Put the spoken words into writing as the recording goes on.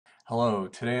Hello,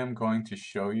 today I'm going to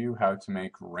show you how to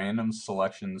make random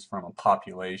selections from a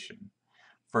population.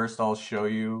 First, I'll show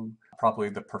you probably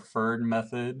the preferred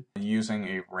method using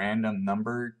a random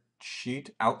number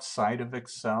sheet outside of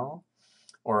Excel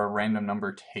or a random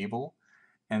number table.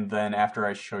 And then after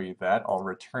I show you that, I'll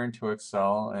return to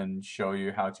Excel and show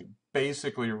you how to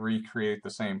basically recreate the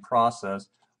same process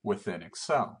within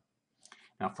Excel.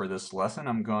 Now for this lesson,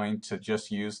 I'm going to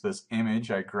just use this image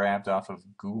I grabbed off of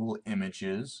Google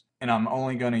Images, and I'm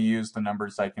only going to use the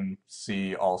numbers I can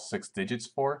see all 6 digits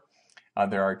for.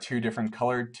 There are 2 different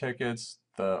colored tickets.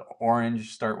 The orange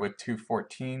start with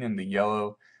 214 and the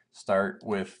yellow start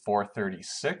with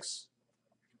 436.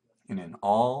 And in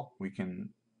all, we can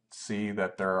see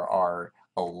that there are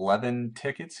 11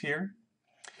 tickets here.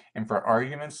 And for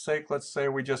argument's sake, let's say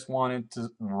we just wanted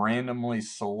to randomly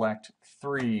select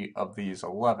 3 of these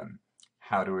 11.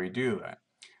 How do we do that?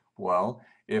 Well,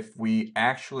 if we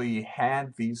actually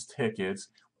had these tickets,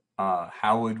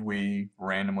 how would we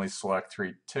randomly select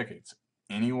 3 tickets?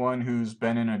 Anyone who's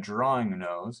been in a drawing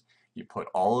knows you put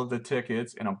all of the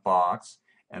tickets in a box,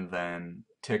 and then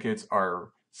tickets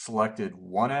are selected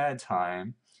one at a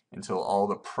time until all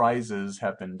the prizes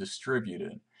have been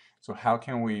distributed. So how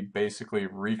can we basically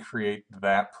recreate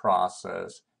that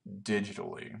process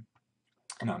digitally?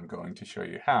 And I'm going to show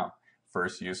you how.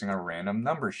 First, using a random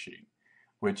number sheet,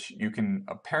 which you can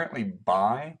apparently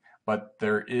buy, but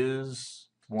there is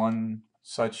one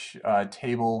such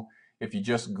table. If you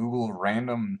just Google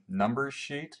random number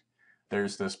sheet,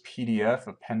 there's this PDF,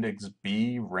 Appendix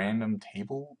B, random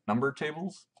table, number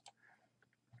tables.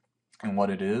 And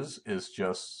what it is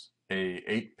just a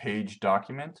 8-page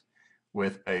document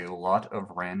with a lot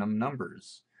of random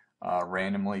numbers,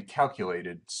 randomly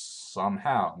calculated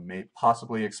somehow. May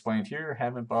possibly explained here,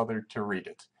 haven't bothered to read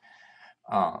it.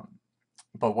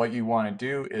 But what you want to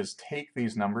do is take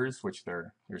these numbers, which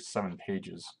there's 7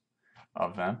 pages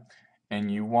of them, and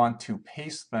you want to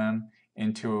paste them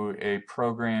into a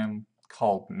program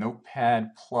called Notepad++,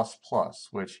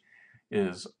 which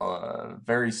is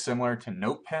very similar to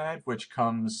Notepad, which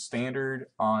comes standard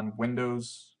on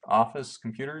Windows Office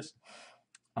computers,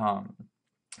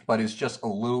 but is just a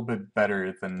little bit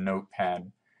better than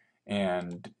Notepad.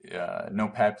 And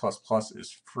Notepad++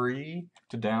 is free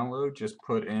to download. Just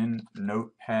put in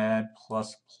Notepad++,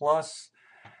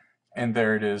 and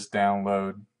there it is,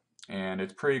 download. And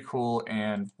it's pretty cool.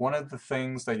 And one of the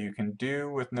things that you can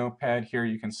do with Notepad here,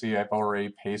 you can see I've already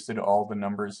pasted all the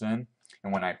numbers in.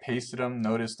 And when I pasted them,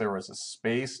 notice there was a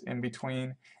space in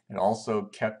between. It also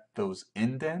kept those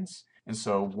indents. And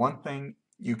so one thing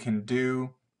you can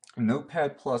do in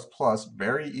Notepad++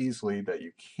 very easily that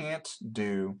you can't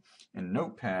do in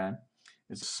Notepad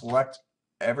is select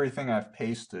everything I've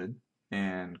pasted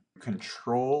and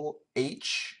Control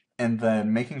H, and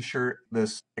then making sure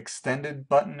this extended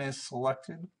button is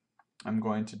selected. I'm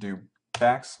going to do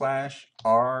 \R\N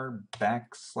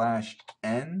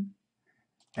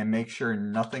and make sure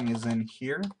nothing is in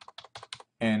here,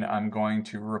 and I'm going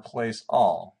to replace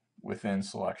all within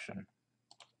selection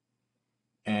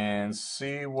and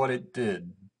see what it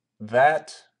did.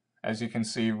 That, as you can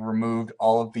see, removed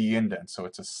all of the indents, so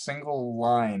it's a single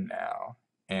line now.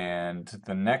 And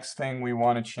the next thing we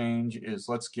want to change is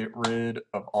let's get rid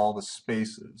of all the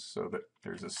spaces so that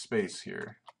there's a space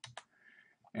here,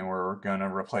 and we're going to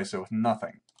replace it with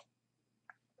nothing.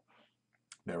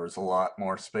 There was a lot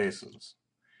more spaces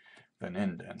than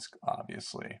indents,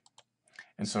 obviously.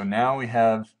 And so now we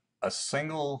have a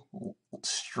single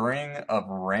string of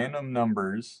random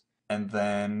numbers, and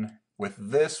then with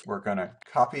this we're going to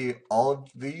copy all of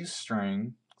these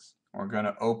strings. We're going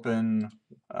to open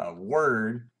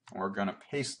Word, and we're going to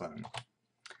paste them.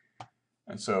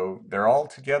 And so they're all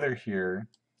together here,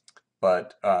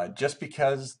 but just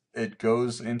because it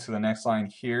goes into the next line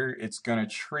here, it's going to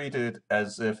treat it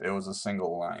as if it was a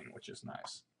single line, which is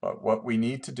nice. But what we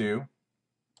need to do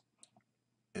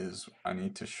is I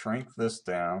need to shrink this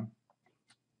down.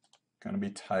 It's going to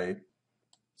be tight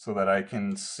so that I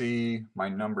can see my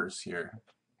numbers here.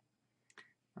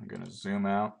 I'm going to zoom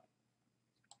out.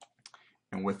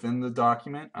 And within the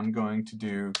document, I'm going to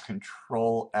do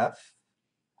Control F,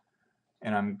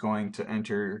 and I'm going to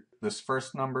enter this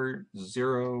first number,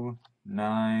 090.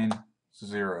 And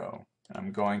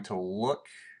I'm going to look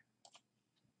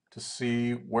to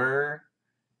see where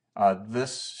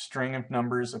this string of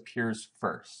numbers appears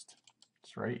first.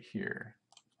 It's right here.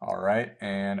 Alright,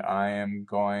 and I am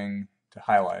going to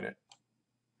highlight it.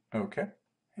 Okay.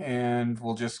 And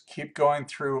we'll just keep going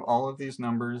through all of these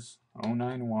numbers.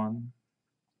 091.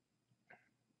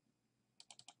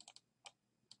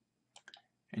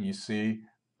 And you see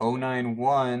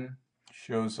 091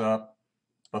 shows up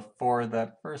before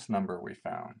that first number we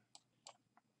found,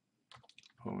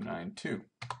 092.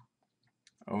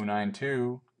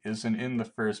 092 isn't in the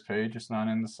first page, it's not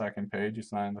in the second page,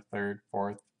 it's not in the third,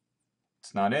 fourth,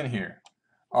 it's not in here.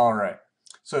 All right,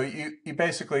 so you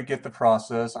basically get the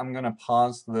process. I'm going to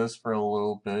pause this for a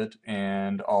little bit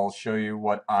and I'll show you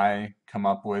what I come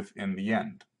up with in the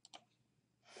end.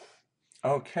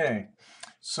 Okay,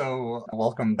 so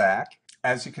welcome back.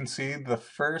 As you can see, the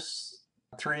first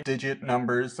 3-digit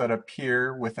numbers that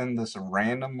appear within this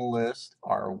random list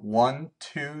are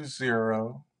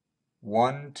 120,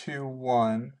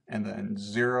 121, and then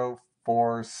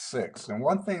 046. And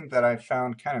one thing that I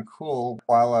found kind of cool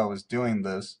while I was doing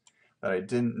this that I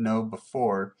didn't know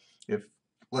before, if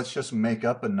let's just make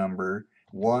up a number,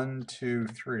 1, 2,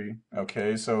 3.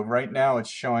 Okay, so right now it's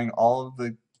showing all of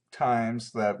the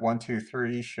times that 1, 2,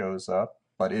 3 shows up.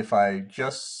 But if I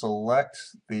just select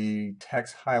the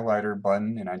text highlighter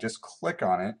button and I just click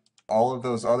on it, all of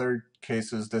those other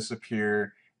cases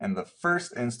disappear and the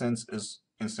first instance is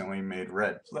instantly made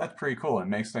red. So that's pretty cool. It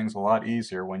makes things a lot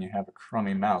easier when you have a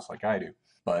crummy mouse like I do.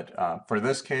 But for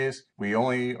this case, we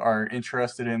only are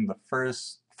interested in the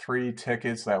first 3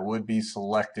 tickets that would be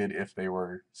selected if they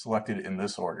were selected in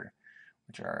this order,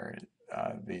 which are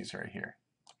these right here.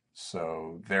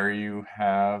 So there you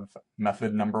have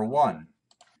method number 1.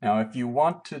 Now if you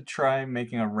want to try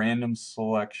making a random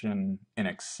selection in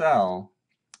Excel,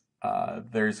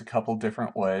 there's a couple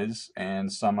different ways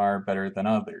and some are better than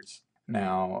others.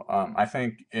 Now, I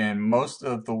think in most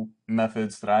of the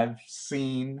methods that I've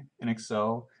seen in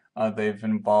Excel, they've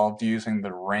involved using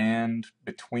the rand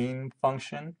between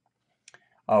function,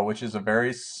 which is a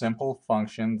very simple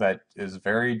function that is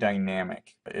very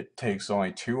dynamic. It takes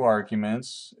only 2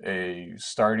 arguments, a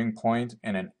starting point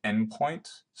and an end point.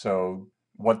 So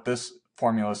what this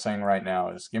formula is saying right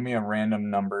now is give me a random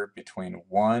number between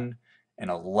 1 and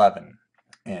 11,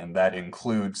 and that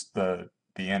includes the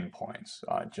endpoints.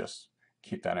 Just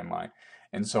keep that in mind.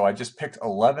 And so I just picked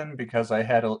 11 because I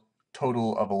had a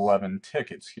total of 11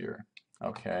 tickets here.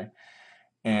 Okay.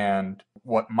 And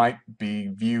what might be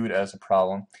viewed as a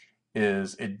problem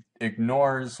is it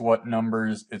ignores what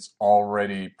numbers it's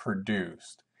already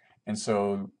produced. And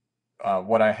so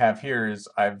what I have here is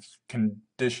I've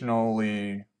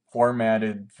conditionally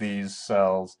formatted these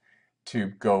cells to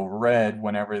go red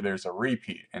whenever there's a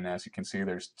repeat. And as you can see,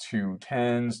 there's 2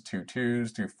 10s, 2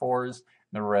 2s, 2 4s.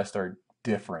 The rest are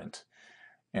different.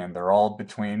 And they're all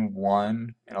between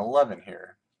 1 and 11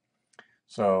 here.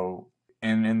 So,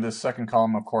 and in this second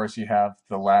column, of course, you have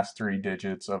the last 3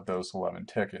 digits of those 11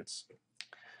 tickets.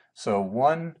 So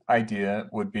one idea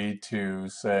would be to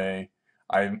say,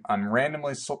 I'm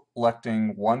randomly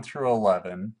selecting 1 through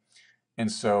 11,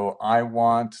 and so I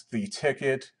want the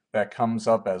ticket that comes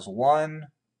up as 1,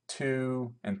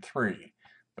 2, and 3.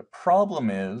 The problem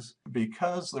is,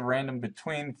 because the random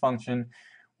between function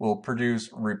will produce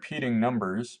repeating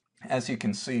numbers, as you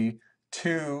can see,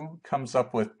 2 comes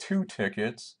up with 2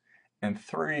 tickets, and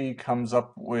 3 comes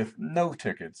up with no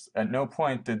tickets. At no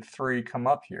point did 3 come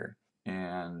up here.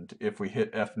 And if we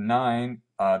hit F9,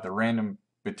 the random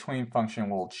between function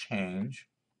will change,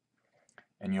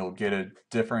 and you'll get a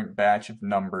different batch of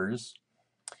numbers.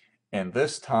 And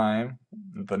this time,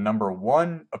 the number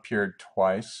 1 appeared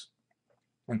twice,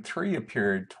 and 3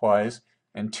 appeared twice,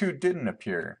 and 2 didn't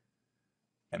appear.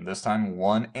 And this time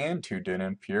 1 and 2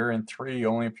 didn't appear, and 3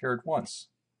 only appeared once.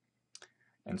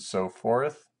 And so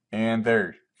forth. And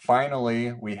there,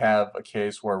 finally, we have a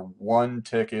case where 1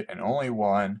 ticket and only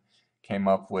 1 came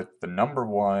up with the number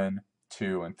 1,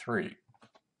 2, and 3.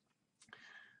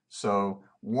 So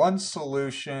one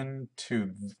solution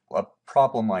to a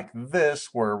problem like this,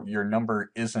 where your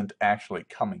number isn't actually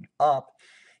coming up,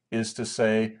 is to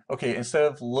say, okay, instead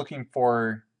of looking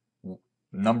for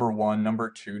number 1, number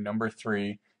 2, number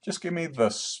 3, just give me the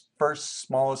first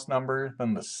smallest number,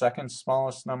 then the second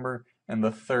smallest number, and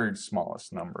the third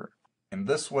smallest number. In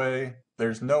this way,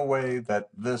 there's no way that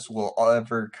this will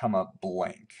ever come up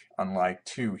blank, unlike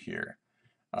 2 here.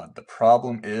 The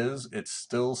problem is it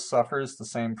still suffers the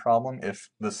same problem.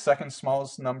 If the second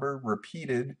smallest number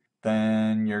repeated,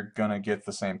 then you're going to get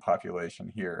the same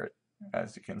population here,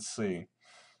 as you can see.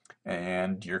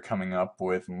 And you're coming up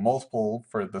with multiple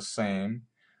for the same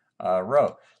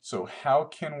row. So how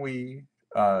can we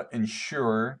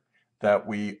ensure that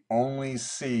we only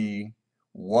see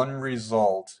one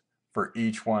result for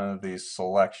each one of these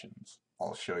selections?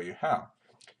 I'll show you how.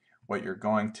 What you're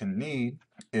going to need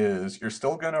is you're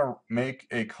still going to make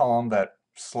a column that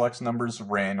selects numbers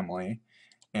randomly,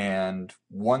 and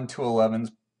 1 to 11,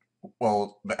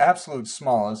 well, the absolute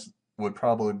smallest would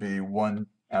probably be 1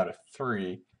 out of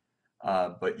 3.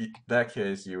 but in that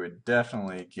case, you would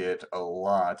definitely get a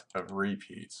lot of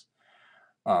repeats.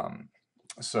 Um,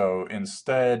 so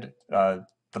instead, the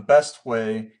best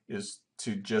way is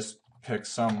to just pick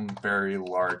some very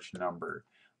large number.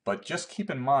 But just keep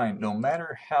in mind, no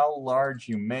matter how large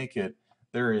you make it,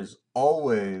 there is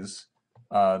always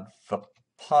the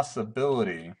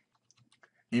possibility,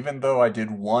 even though I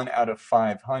did 1 out of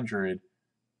 500,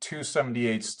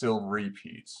 278 still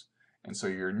repeats. And so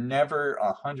you're never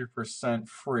 100%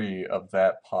 free of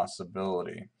that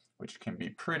possibility, which can be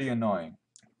pretty annoying.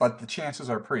 But the chances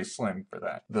are pretty slim for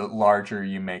that, the larger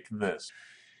you make this.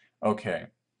 Okay,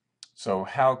 so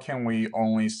how can we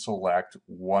only select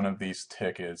one of these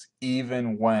tickets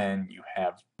even when you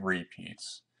have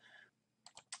repeats?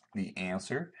 The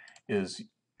answer is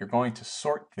you're going to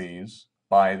sort these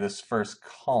by this first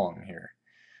column here.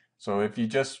 So if you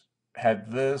just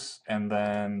had this and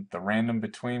then the random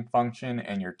between function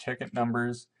and your ticket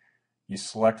numbers, you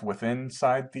select within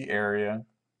inside the area,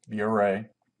 the array,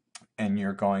 and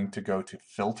you're going to go to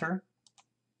filter.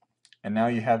 And now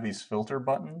you have these filter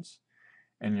buttons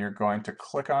and you're going to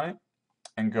click on it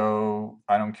and go,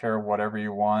 I don't care, whatever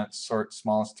you want, sort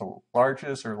smallest to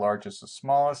largest or largest to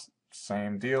smallest,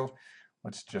 same deal.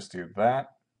 Let's just do that.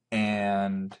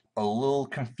 And a little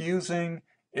confusing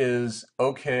is,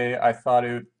 okay, I thought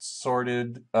it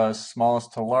sorted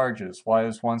smallest to largest. Why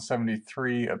is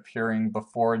 173 appearing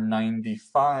before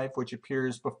 95, which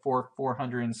appears before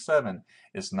 407?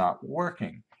 It's not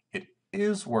working. It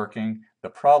is working. The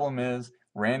problem is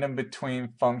random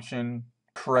between function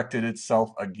corrected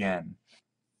itself again.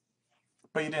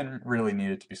 But you didn't really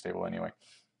need it to be stable anyway.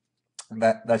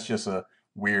 That's just a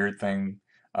weird thing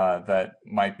that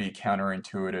might be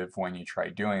counterintuitive when you try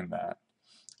doing that.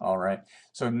 All right,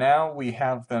 so now we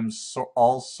have them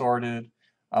all sorted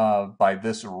by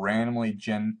this randomly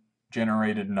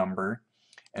generated number.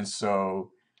 And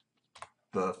so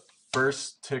the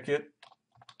first ticket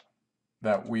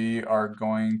that we are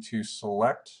going to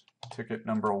select, ticket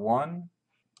number 1,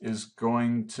 is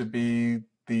going to be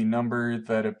the number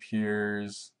that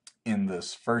appears in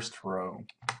this first row.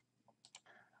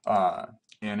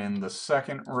 And in the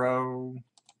second row,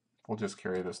 we'll just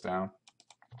carry this down,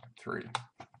 3.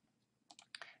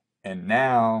 And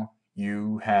now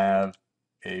you have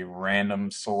a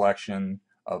random selection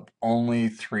of only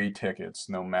 3 tickets,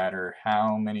 no matter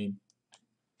how many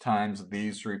times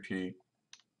these repeat.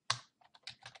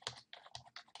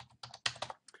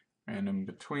 Random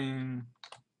between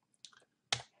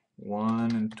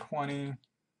 1 and 20.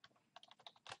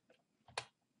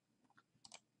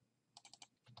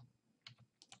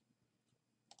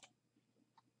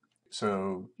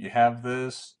 So you have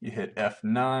this, you hit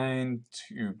F9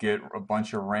 to get a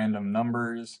bunch of random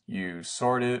numbers. You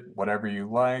sort it, whatever you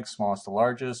like, smallest to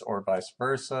largest, or vice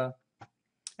versa.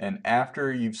 And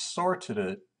after you've sorted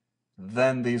it,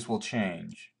 then these will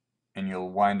change, and you'll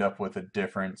wind up with a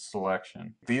different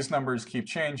selection. These numbers keep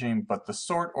changing, but the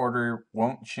sort order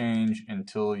won't change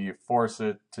until you force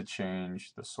it to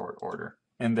change the sort order.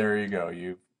 And there you go.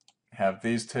 You have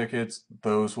these tickets.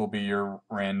 Those will be your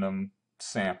random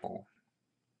sample.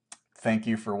 Thank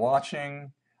you for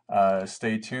watching.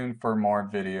 Stay tuned for more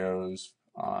videos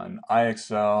on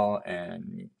IXL,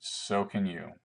 and so can you.